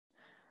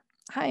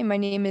Hi, my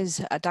name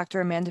is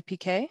Dr. Amanda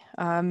Piquet.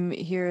 I'm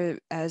here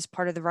as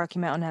part of the Rocky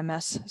Mountain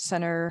MS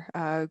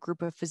Center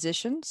group of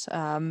physicians.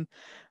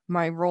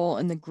 My role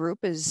in the group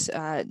is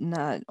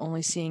not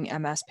only seeing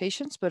MS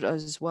patients, but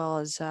as well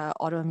as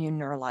autoimmune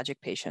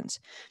neurologic patients.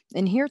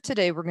 And here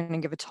today, we're going to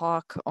give a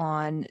talk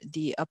on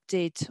the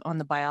update on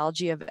the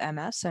biology of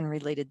MS and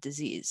related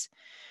disease.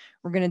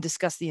 We're going to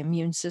discuss the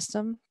immune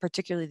system,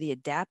 particularly the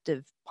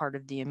adaptive part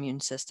of the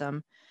immune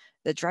system,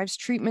 that drives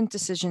treatment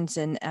decisions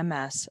in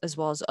MS as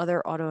well as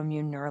other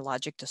autoimmune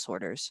neurologic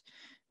disorders.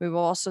 We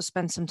will also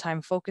spend some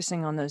time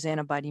focusing on those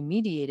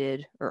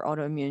antibody-mediated or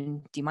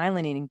autoimmune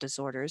demyelinating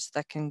disorders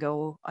that can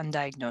go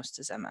undiagnosed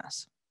as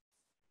MS.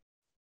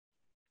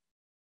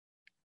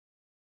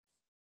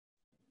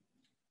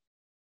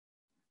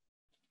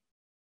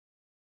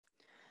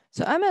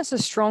 So MS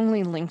is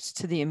strongly linked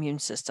to the immune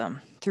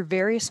system through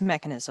various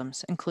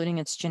mechanisms, including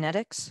its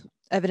genetics,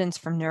 evidence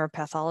from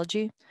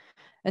neuropathology,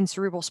 and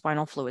cerebral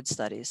spinal fluid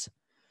studies,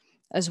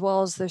 as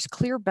well as there's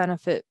clear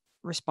benefit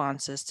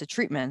responses to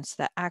treatments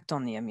that act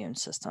on the immune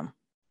system.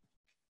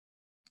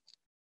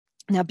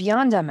 Now,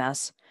 beyond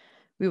MS,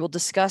 we will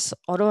discuss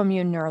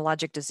autoimmune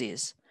neurologic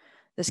disease.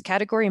 This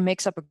category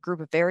makes up a group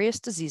of various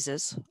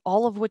diseases,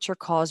 all of which are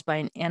caused by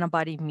an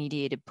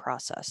antibody-mediated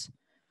process.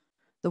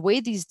 The way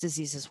these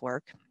diseases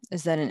work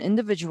is that an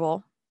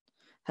individual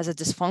has a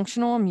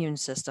dysfunctional immune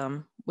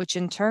system, which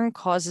in turn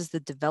causes the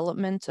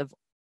development of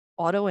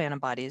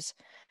autoantibodies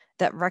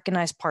that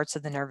recognize parts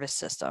of the nervous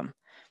system.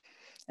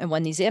 And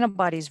when these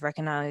antibodies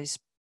recognize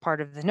part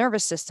of the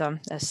nervous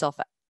system as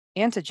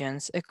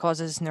self-antigens, it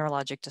causes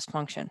neurologic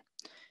dysfunction.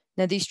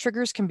 Now, these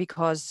triggers can be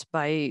caused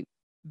by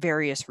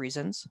various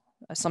reasons.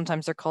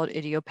 Sometimes they're called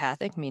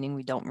idiopathic, meaning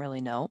we don't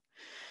really know.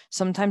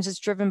 Sometimes it's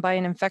driven by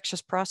an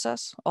infectious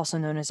process, also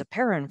known as a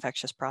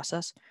parainfectious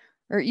process,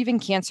 or even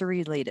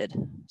cancer-related,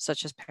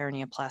 such as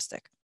paraneoplastic.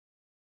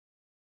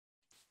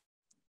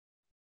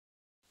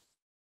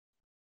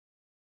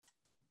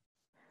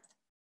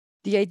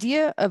 The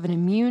idea of an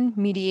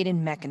immune-mediated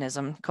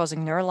mechanism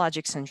causing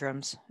neurologic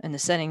syndromes in the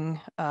setting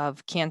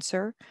of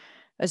cancer,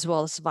 as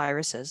well as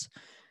viruses,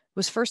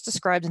 was first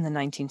described in the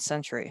 19th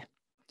century.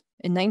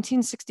 In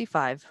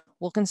 1965,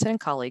 Wilkinson and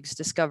colleagues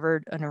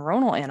discovered a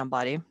neuronal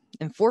antibody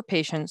in 4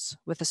 patients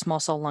with a small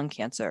cell lung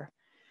cancer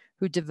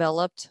who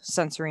developed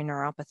sensory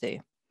neuropathy.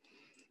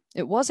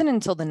 It wasn't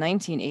until the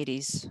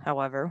 1980s,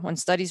 however, when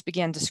studies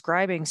began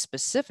describing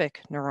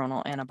specific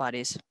neuronal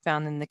antibodies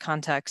found in the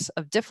context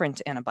of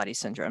different antibody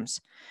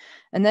syndromes.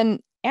 And then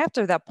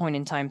after that point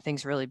in time,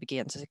 things really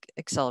began to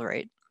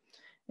accelerate.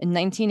 In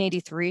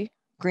 1983,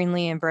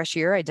 Greenlee and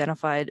Brashear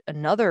identified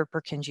another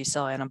Purkinje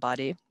cell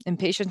antibody in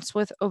patients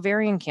with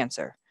ovarian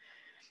cancer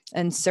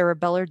and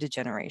cerebellar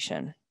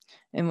degeneration,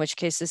 in which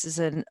case this is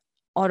an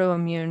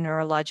autoimmune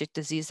neurologic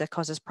disease that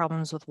causes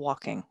problems with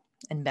walking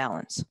and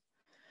balance.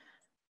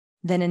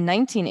 Then in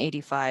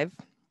 1985,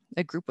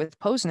 a group with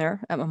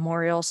Posner at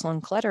Memorial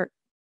Sloan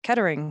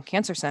Kettering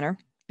Cancer Center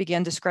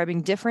began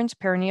describing different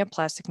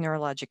paraneoplastic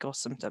neurological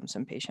symptoms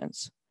in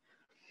patients.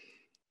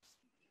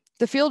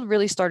 The field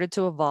really started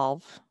to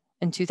evolve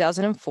in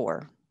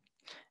 2004,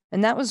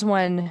 and that was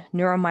when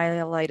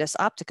neuromyelitis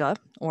optica,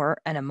 or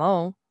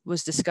NMO,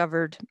 was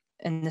discovered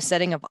in the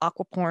setting of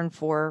aquaporin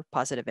 4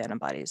 positive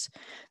antibodies.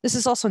 This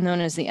is also known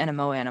as the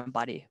NMO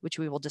antibody, which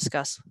we will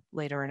discuss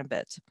later in a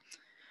bit.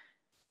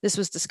 This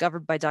was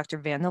discovered by Dr.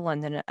 Van der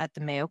Linden at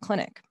the Mayo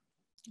Clinic.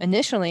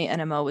 Initially,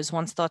 NMO was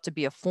once thought to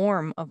be a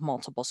form of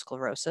multiple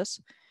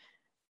sclerosis,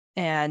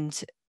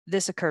 and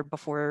this occurred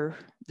before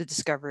the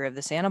discovery of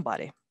this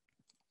antibody.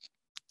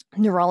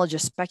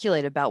 Neurologists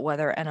speculated about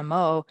whether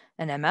NMO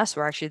and MS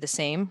were actually the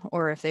same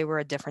or if they were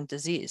a different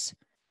disease.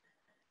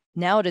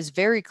 Now it is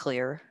very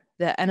clear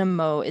that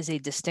NMO is a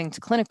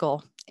distinct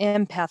clinical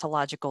and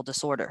pathological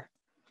disorder.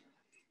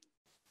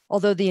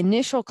 Although the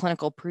initial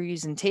clinical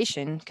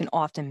presentation can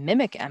often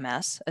mimic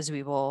MS, as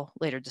we will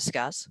later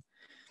discuss,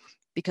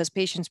 because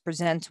patients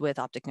present with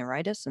optic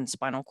neuritis and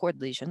spinal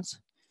cord lesions,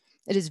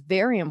 it is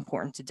very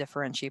important to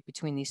differentiate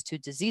between these two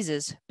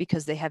diseases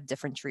because they have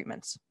different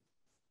treatments.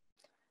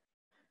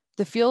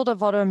 The field of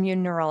autoimmune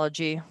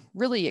neurology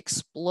really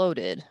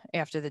exploded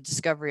after the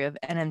discovery of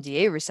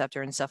NMDA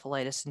receptor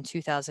encephalitis in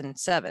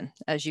 2007,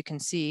 as you can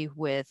see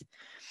with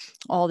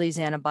all these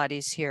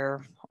antibodies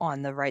here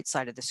on the right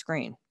side of the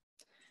screen.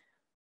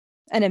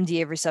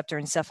 NMDA receptor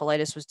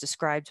encephalitis was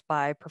described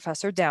by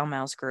Professor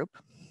Dalmau's group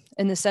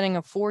in the setting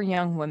of 4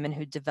 young women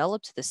who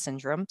developed this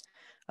syndrome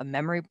of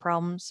memory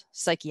problems,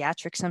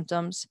 psychiatric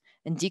symptoms,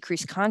 and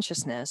decreased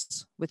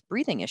consciousness with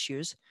breathing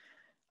issues.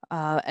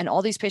 And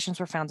all these patients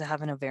were found to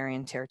have an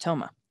ovarian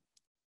teratoma.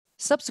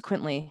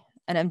 Subsequently,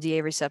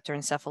 NMDA receptor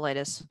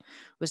encephalitis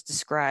was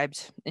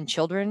described in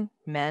children,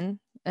 men,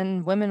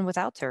 and women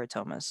without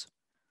teratomas.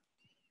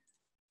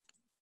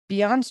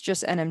 Beyond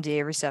just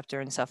NMDA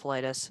receptor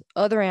encephalitis,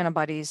 other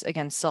antibodies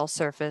against cell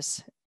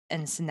surface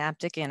and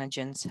synaptic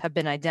antigens have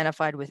been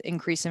identified with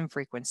increase in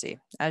frequency,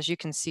 as you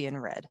can see in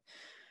red.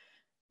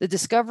 The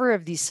discovery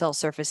of these cell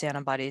surface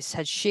antibodies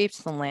had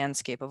shaped the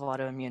landscape of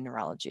autoimmune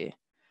neurology.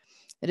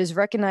 It is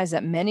recognized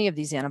that many of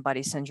these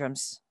antibody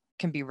syndromes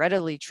can be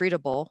readily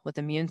treatable with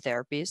immune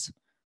therapies,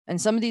 and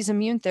some of these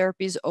immune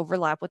therapies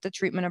overlap with the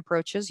treatment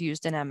approaches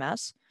used in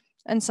MS,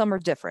 and some are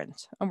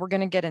different. And we're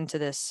going to get into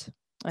this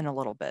in a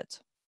little bit.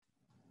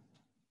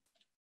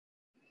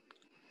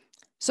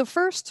 So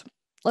first,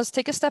 let's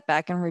take a step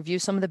back and review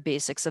some of the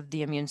basics of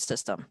the immune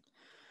system.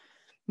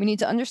 We need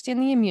to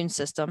understand the immune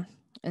system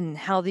and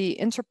how the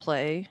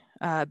interplay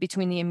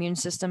between the immune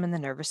system and the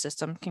nervous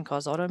system can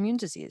cause autoimmune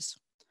disease.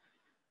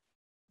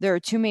 There are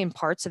two main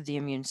parts of the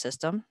immune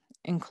system,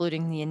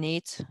 including the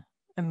innate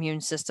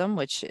immune system,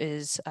 which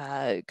is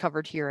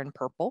covered here in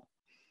purple,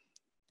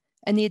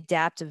 and the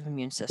adaptive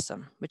immune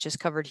system, which is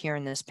covered here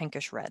in this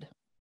pinkish red.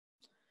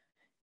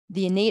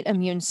 The innate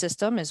immune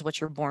system is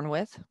what you're born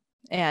with,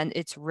 and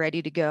it's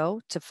ready to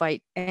go to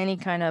fight any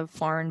kind of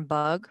foreign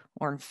bug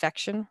or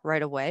infection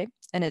right away,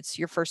 and it's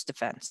your first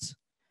defense.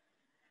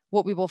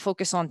 What we will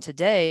focus on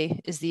today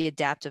is the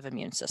adaptive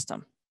immune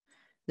system.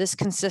 This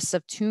consists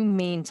of two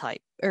main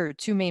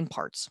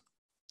parts,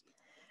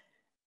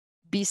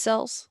 B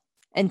cells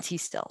and T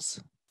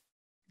cells.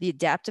 The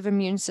adaptive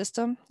immune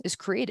system is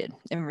created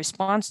in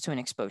response to an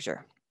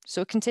exposure,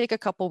 so it can take a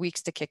couple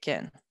weeks to kick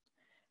in.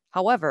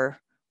 However,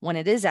 when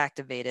it is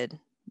activated,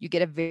 you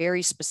get a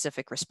very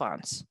specific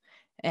response,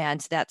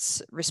 and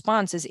that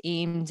response is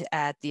aimed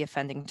at the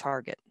offending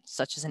target,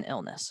 such as an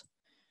illness.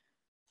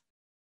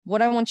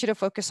 What I want you to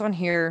focus on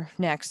here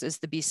next is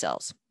the B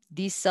cells.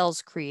 These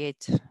cells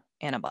create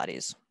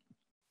antibodies.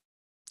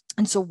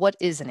 And so what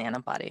is an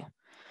antibody?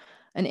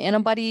 An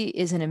antibody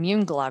is an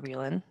immune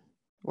globulin,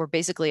 or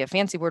basically a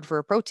fancy word for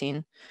a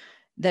protein,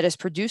 that is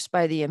produced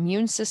by the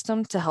immune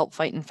system to help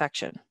fight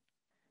infection.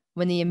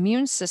 When the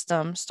immune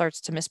system starts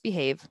to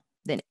misbehave,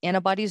 then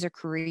antibodies are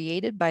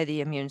created by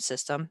the immune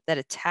system that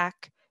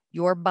attack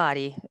your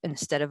body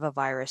instead of a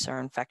virus or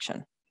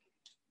infection.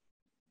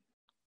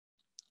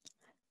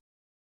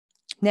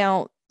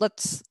 Now,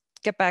 let's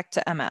get back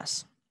to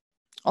MS.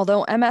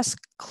 Although MS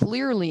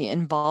clearly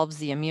involves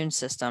the immune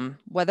system,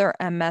 whether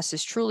MS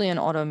is truly an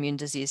autoimmune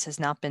disease has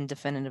not been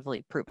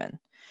definitively proven,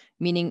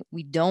 meaning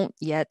we don't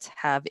yet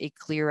have a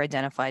clear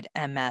identified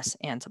MS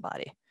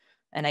antibody.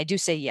 And I do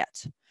say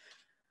yet.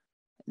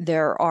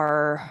 There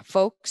are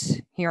folks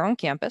here on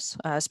campus,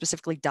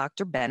 specifically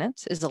Dr.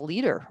 Bennett is a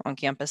leader on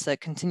campus that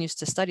continues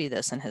to study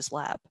this in his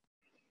lab.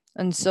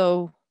 And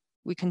so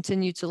we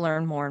continue to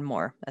learn more and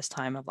more as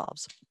time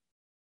evolves.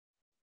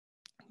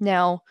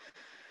 Now,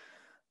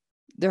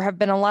 there have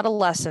been a lot of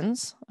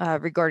lessons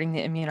regarding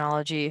the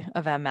immunology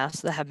of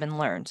MS that have been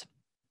learned,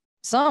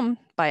 some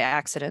by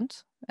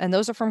accident, and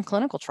those are from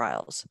clinical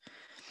trials.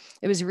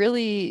 It was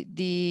really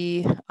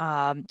the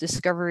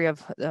discovery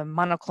of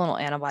monoclonal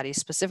antibodies,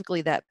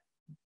 specifically that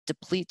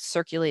deplete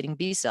circulating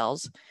B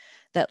cells,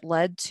 that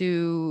led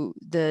to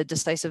the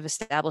decisive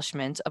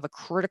establishment of a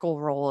critical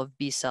role of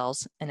B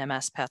cells in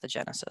MS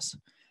pathogenesis.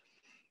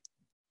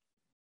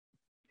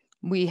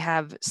 We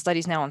have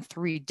studies now on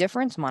 3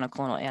 different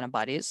monoclonal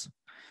antibodies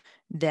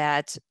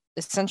that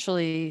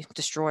essentially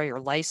destroy or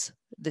lyse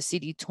the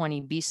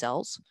CD20 B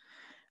cells.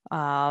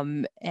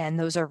 And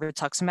those are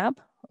rituximab,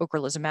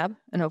 ocrelizumab,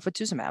 and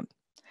ofatuzumab.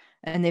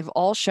 And they've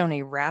all shown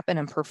a rapid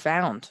and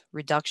profound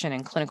reduction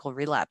in clinical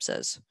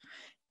relapses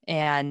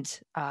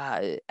and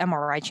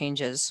MRI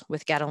changes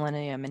with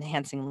gadolinium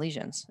enhancing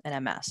lesions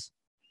in MS.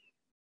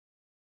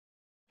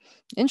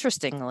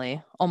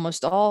 Interestingly,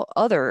 almost all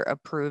other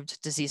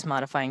approved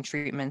disease-modifying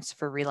treatments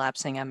for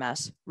relapsing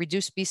MS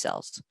reduce B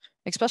cells,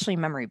 especially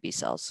memory B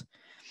cells.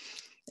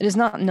 It is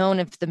not known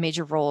if the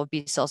major role of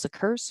B cells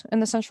occurs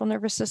in the central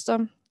nervous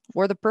system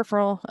or the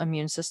peripheral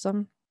immune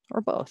system, or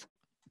both.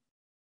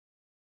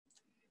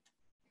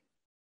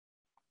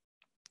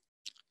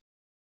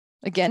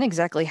 Again,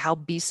 exactly how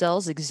B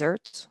cells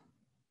exert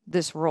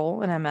this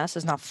role in MS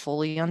is not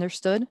fully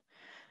understood.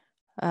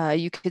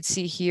 You could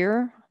see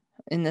here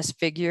in this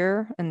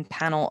figure in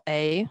panel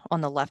A on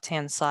the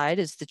left-hand side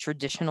is the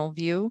traditional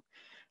view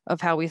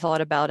of how we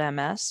thought about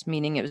MS,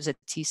 meaning it was a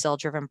T cell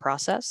driven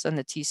process and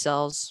the T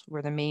cells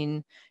were the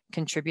main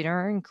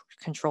contributor and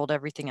controlled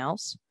everything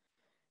else.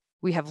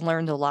 We have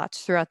learned a lot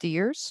throughout the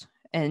years,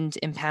 and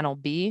in panel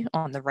B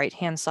on the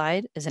right-hand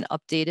side is an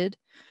updated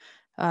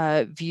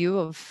view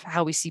of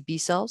how we see B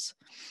cells.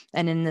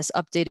 And in this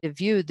updated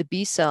view, the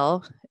B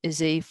cell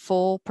is a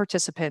full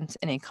participant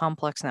in a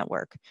complex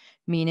network,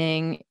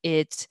 meaning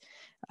it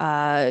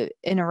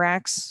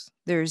interacts,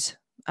 there's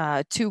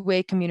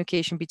two-way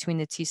communication between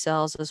the T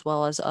cells as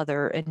well as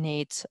other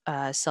innate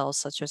cells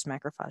such as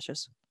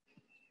macrophages.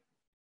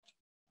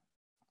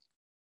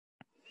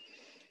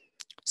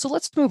 So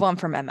let's move on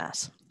from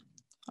MS.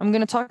 I'm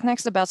going to talk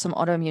next about some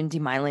autoimmune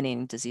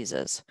demyelinating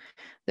diseases.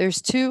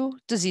 There's 2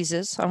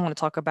 diseases I want to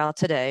talk about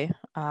today,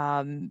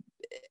 and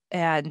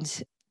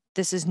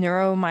this is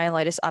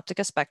neuromyelitis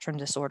optica spectrum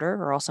disorder,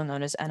 or also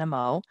known as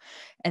NMO,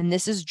 and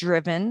this is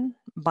driven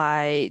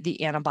by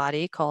the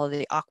antibody called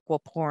the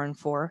aquaporin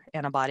 4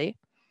 antibody.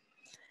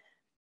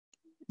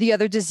 The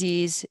other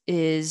disease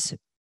is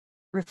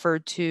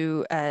referred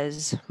to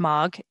as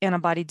MOG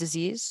antibody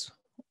disease,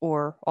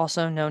 or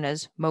also known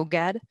as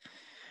MOGAD.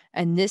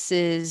 And this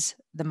is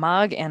the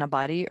MOG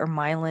antibody, or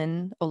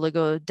myelin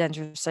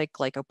oligodendrocyte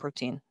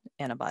glycoprotein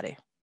antibody.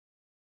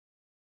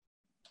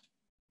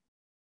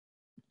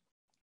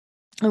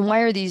 And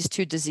why are these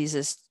two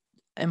diseases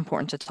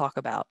important to talk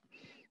about?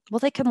 Well,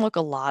 they can look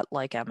a lot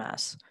like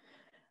MS.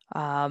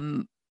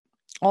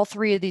 All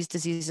three of these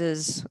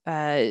diseases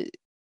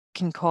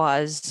can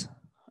cause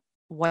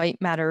white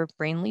matter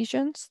brain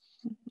lesions.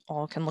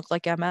 All can look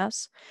like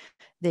MS.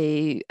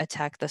 They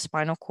attack the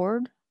spinal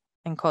cord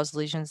and cause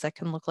lesions that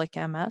can look like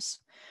MS.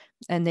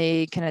 And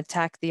they can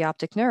attack the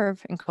optic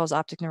nerve and cause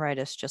optic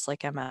neuritis, just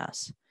like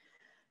MS.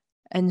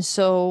 And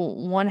so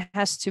one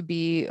has to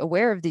be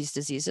aware of these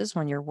diseases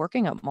when you're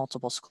working up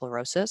multiple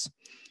sclerosis.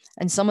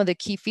 And some of the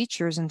key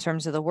features in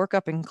terms of the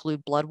workup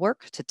include blood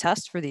work to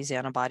test for these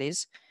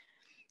antibodies,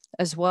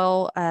 as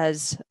well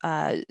as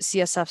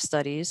CSF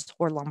studies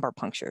or lumbar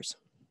punctures.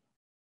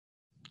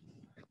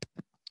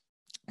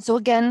 So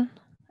again,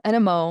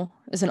 NMO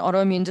is an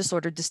autoimmune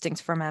disorder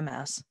distinct from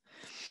MS.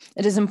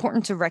 It is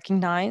important to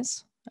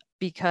recognize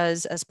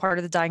because as part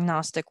of the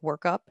diagnostic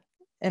workup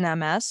in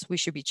MS, we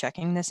should be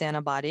checking this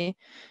antibody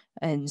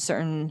in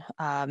certain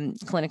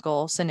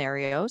clinical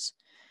scenarios.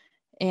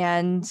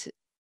 And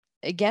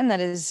again, that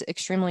is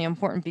extremely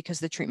important because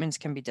the treatments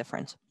can be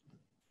different.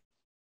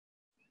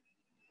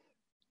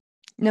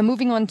 Now,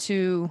 moving on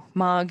to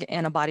MOG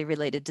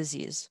antibody-related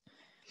disease.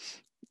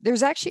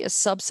 There's actually a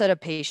subset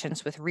of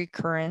patients with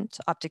recurrent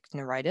optic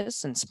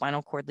neuritis and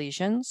spinal cord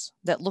lesions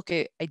that look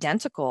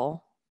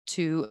identical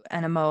to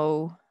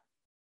NMO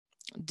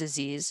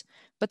disease,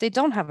 but they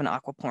don't have an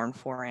aquaporin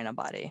 4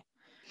 antibody.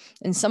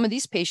 And some of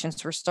these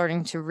patients were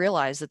starting to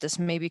realize that this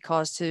may be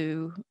caused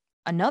to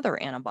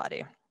another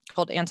antibody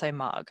called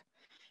anti-MOG.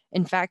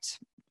 In fact,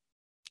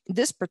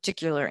 this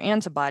particular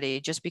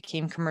antibody just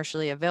became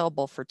commercially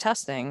available for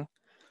testing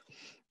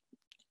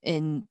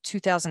in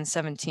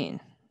 2017.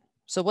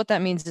 So what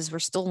that means is we're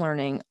still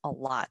learning a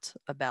lot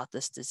about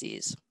this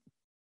disease.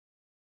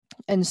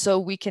 And so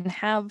we can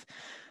have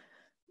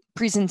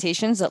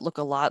presentations that look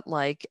a lot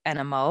like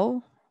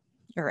NMO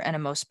or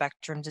NMO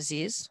spectrum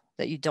disease,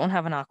 that you don't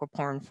have an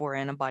aquaporin 4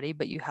 antibody,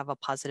 but you have a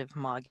positive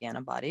MOG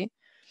antibody.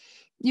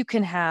 You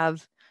can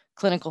have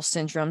clinical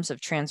syndromes of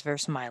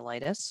transverse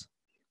myelitis.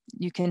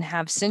 You can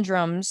have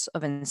syndromes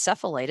of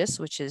encephalitis,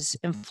 which is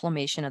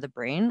inflammation of the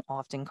brain,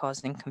 often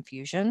causing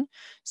confusion,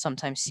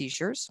 sometimes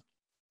seizures.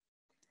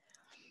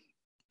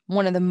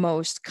 One of the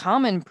most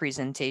common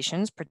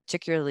presentations,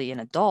 particularly in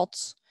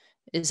adults,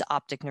 is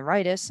optic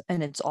neuritis,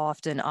 and it's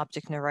often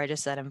optic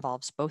neuritis that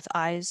involves both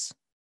eyes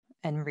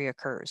and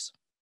reoccurs.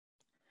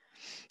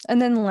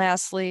 And then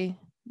lastly,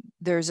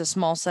 there's a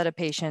small set of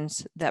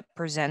patients that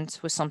present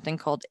with something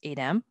called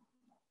 8M,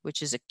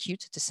 which is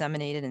acute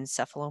disseminated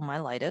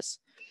encephalomyelitis,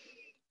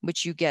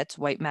 which you get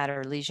white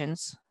matter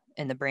lesions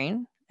in the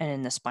brain and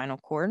in the spinal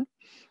cord,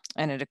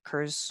 and it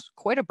occurs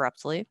quite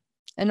abruptly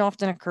and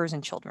often occurs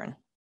in children.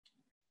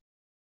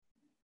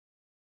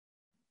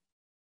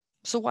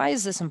 So why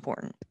is this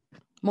important?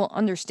 Well,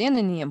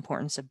 understanding the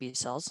importance of B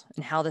cells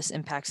and how this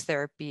impacts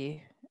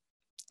therapy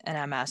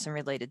and MS and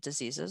related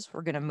diseases,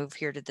 we're going to move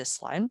here to this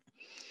slide.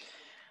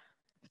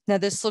 Now,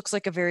 this looks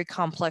like a very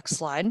complex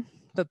slide,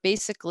 but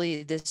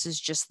basically this is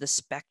just the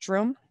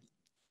spectrum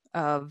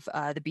of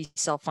the B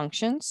cell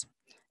functions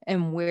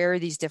and where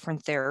these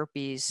different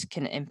therapies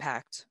can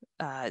impact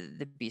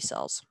the B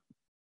cells.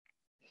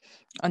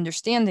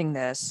 Understanding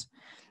this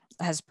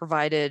has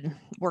provided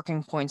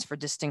working points for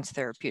distinct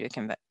therapeutic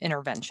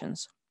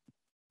interventions.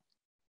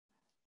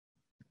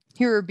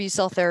 Here are B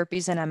cell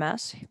therapies in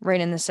MS. Right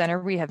in the center,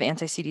 we have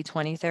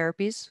anti-CD20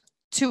 therapies.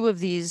 Two of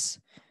these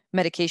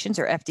medications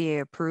are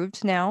FDA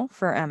approved now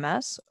for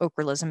MS,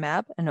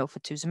 ocrelizumab and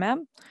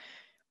ofatuzumab.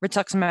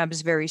 Rituximab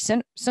is very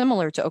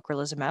similar to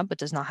ocrelizumab, but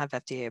does not have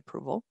FDA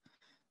approval,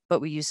 but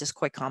we use this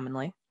quite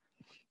commonly.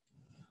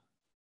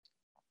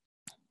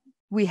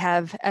 We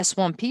have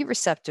S1P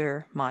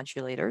receptor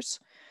modulators,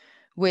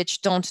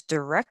 which don't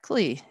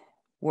directly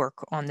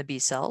work on the B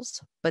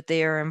cells, but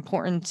they are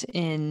important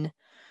in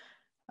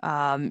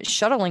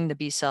shuttling the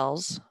B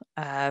cells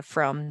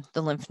from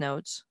the lymph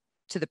nodes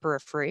to the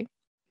periphery.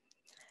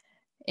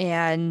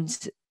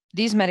 And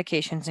these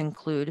medications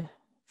include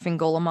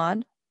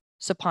fingolimod,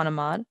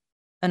 siponimod,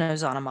 and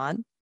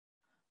ozanimod.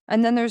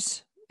 And then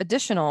there's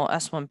additional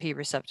S1P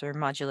receptor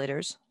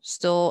modulators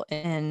still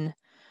in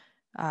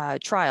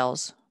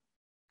trials,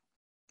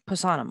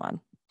 posanimod.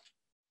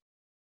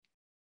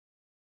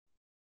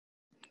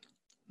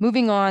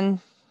 Moving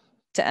on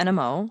to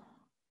NMO,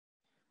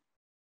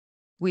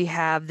 we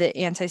have the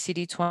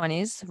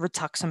anti-CD20s.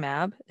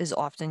 Rituximab is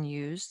often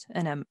used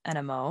in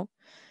NMO.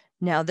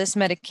 Now, this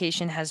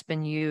medication has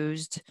been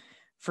used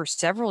for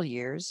several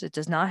years. It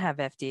does not have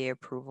FDA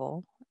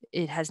approval.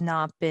 It has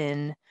not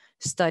been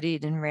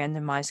studied in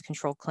randomized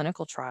controlled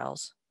clinical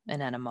trials in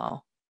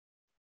NMO,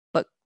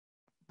 but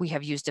we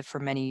have used it for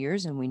many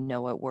years and we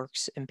know it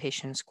works in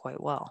patients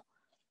quite well.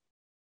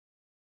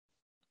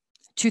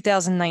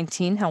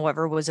 2019,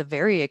 however, was a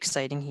very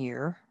exciting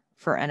year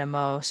for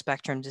NMO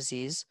spectrum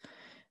disease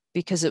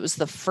because it was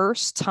the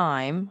first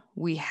time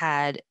we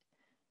had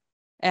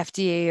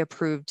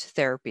FDA-approved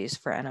therapies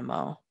for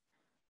NMO.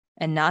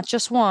 And not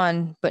just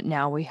one, but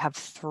now we have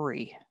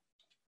 3.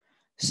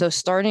 So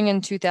starting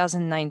in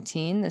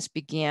 2019, this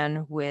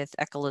began with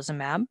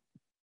eculizumab.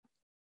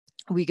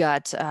 We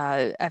got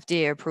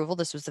FDA approval.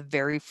 This was the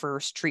very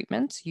first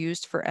treatment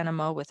used for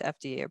NMO with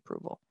FDA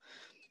approval.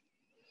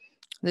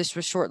 This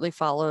was shortly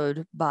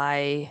followed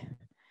by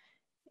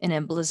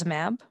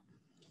inebilizumab,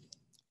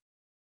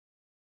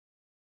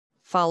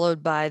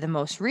 followed by the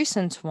most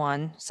recent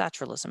one,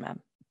 satralizumab.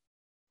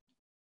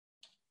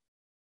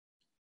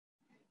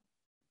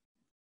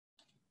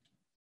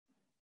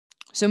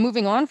 So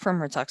moving on from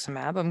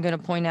rituximab, I'm going to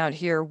point out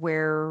here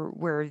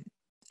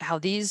how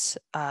these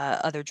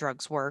other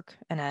drugs work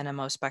in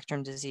NMO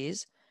spectrum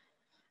disease.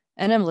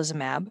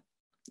 Inebilizumab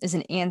is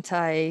an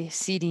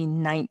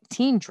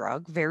anti-CD19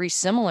 drug, very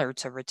similar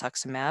to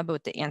rituximab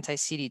with the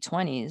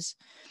anti-CD20s.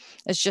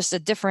 It's just a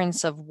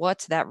difference of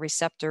what that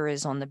receptor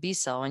is on the B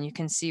cell. And you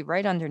can see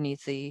right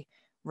underneath the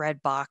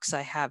red box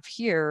I have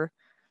here,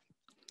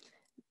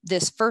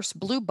 this first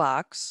blue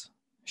box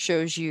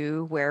shows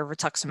you where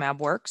rituximab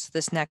works.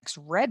 This next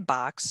red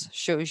box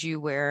shows you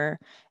where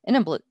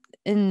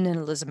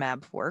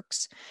inebilizumab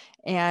works.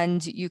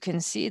 And you can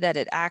see that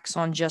it acts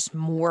on just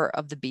more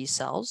of the B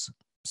cells.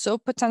 So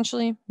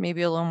potentially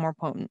maybe a little more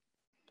potent.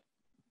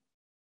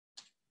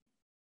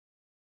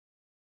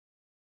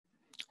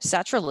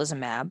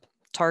 Satralizumab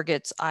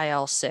targets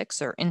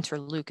IL-6 or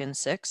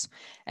interleukin-6,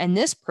 and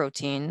this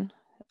protein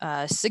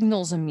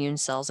signals immune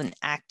cells and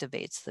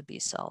activates the B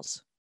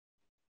cells.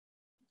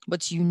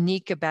 What's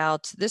unique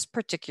about this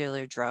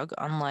particular drug,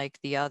 unlike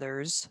the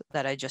others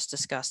that I just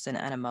discussed in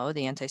NMO,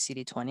 the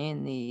anti-CD20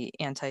 and the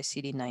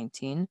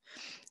anti-CD19,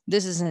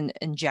 this is an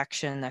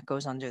injection that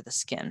goes under the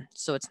skin.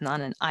 So it's not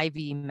an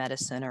IV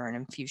medicine or an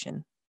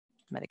infusion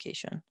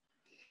medication.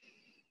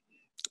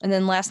 And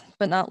then last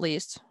but not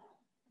least,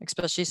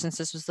 especially since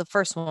this was the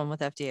first one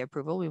with FDA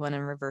approval, we went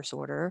in reverse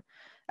order,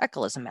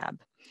 eculizumab.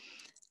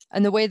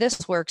 And the way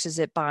this works is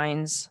it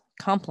binds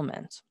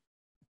complement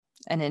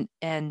and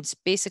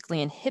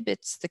basically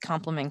inhibits the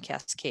complement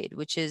cascade,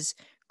 which is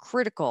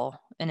critical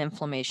in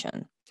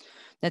inflammation.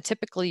 Now,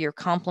 typically your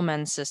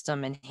complement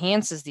system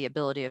enhances the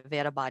ability of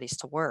antibodies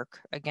to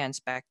work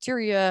against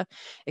bacteria.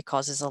 It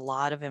causes a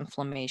lot of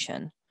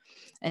inflammation.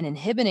 And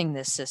inhibiting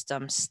this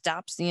system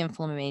stops the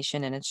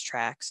inflammation in its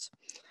tracks.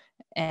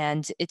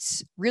 And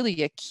it's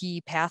really a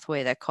key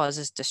pathway that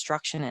causes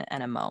destruction in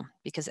NMO,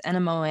 because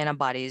NMO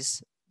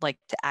antibodies like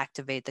to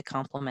activate the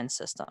complement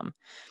system.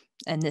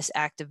 And this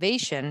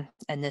activation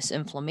and this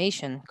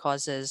inflammation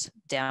causes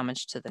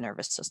damage to the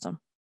nervous system.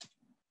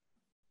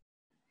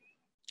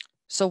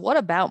 So what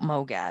about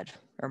MOGAD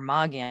or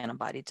MOG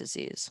antibody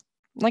disease?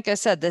 Like I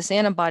said, this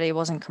antibody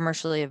wasn't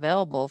commercially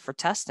available for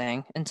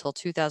testing until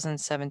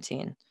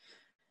 2017.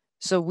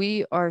 So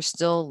we are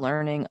still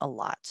learning a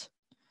lot.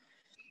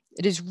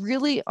 It is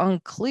really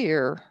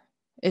unclear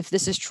if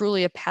this is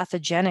truly a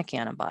pathogenic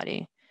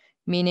antibody,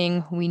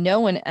 meaning we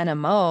know in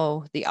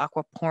NMO, the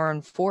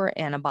aquaporin 4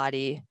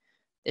 antibody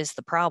is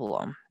the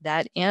problem.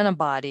 That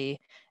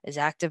antibody is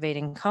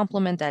activating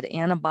complement. That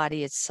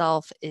antibody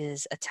itself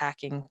is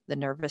attacking the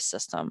nervous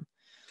system.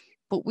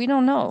 But we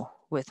don't know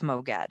with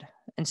MOGAD,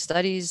 and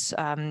studies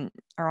are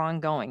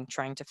ongoing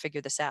trying to figure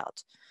this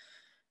out.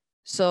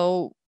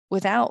 So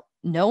without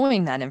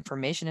knowing that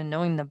information and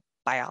knowing the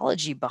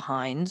biology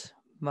behind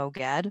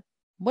MOGAD,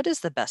 what is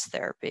the best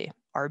therapy?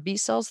 Are B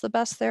cells the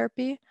best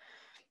therapy?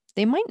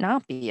 They might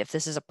not be if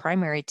this is a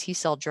primary T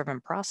cell driven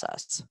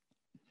process.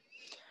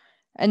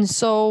 And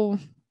so,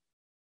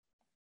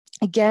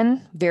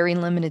 again, very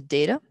limited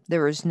data.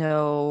 There is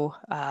no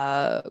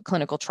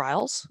clinical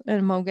trials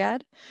in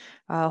MOGAD.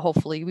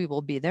 Hopefully we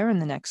will be there in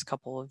the next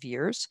couple of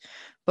years.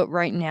 But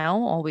right now,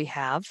 all we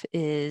have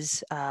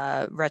is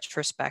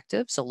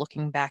retrospective. So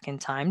looking back in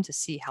time to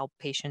see how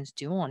patients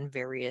do on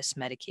various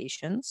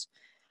medications.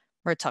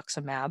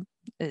 Rituximab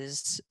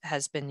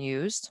has been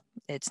used.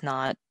 It's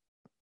not,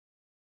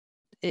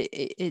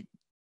 it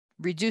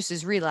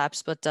reduces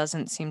relapse, but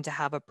doesn't seem to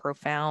have a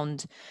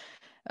profound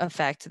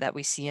effect that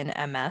we see in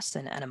MS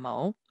and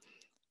NMO.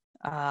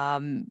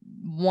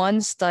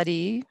 One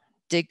study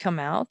did come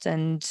out,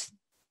 and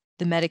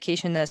the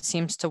medication that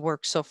seems to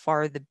work so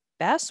far the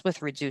best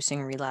with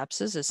reducing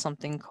relapses is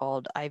something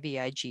called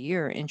IVIG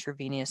or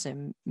intravenous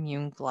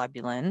immune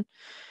globulin.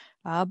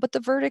 But the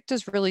verdict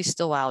is really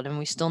still out, and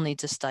we still need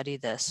to study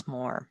this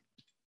more.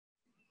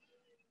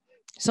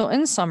 So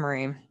in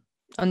summary,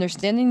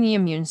 understanding the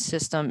immune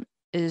system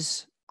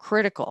is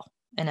critical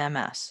in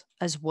MS,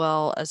 as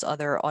well as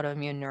other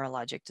autoimmune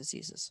neurologic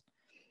diseases.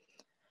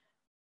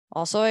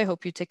 Also, I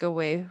hope you take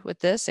away with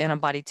this,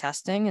 antibody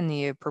testing in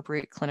the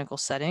appropriate clinical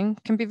setting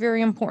can be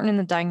very important in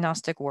the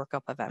diagnostic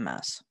workup of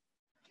MS.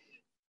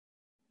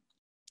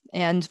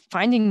 And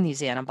finding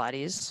these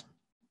antibodies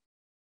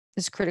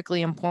is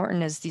critically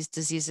important, as these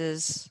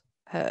diseases,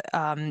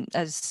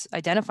 as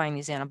identifying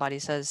these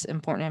antibodies has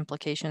important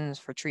implications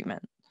for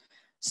treatment,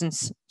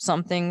 since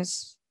some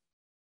things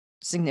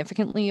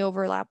significantly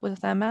overlap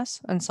with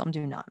MS and some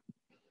do not.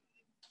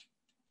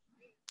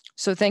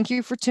 So thank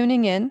you for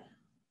tuning in.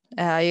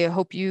 I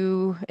hope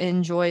you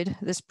enjoyed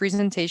this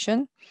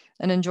presentation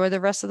and enjoy the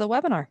rest of the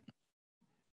webinar.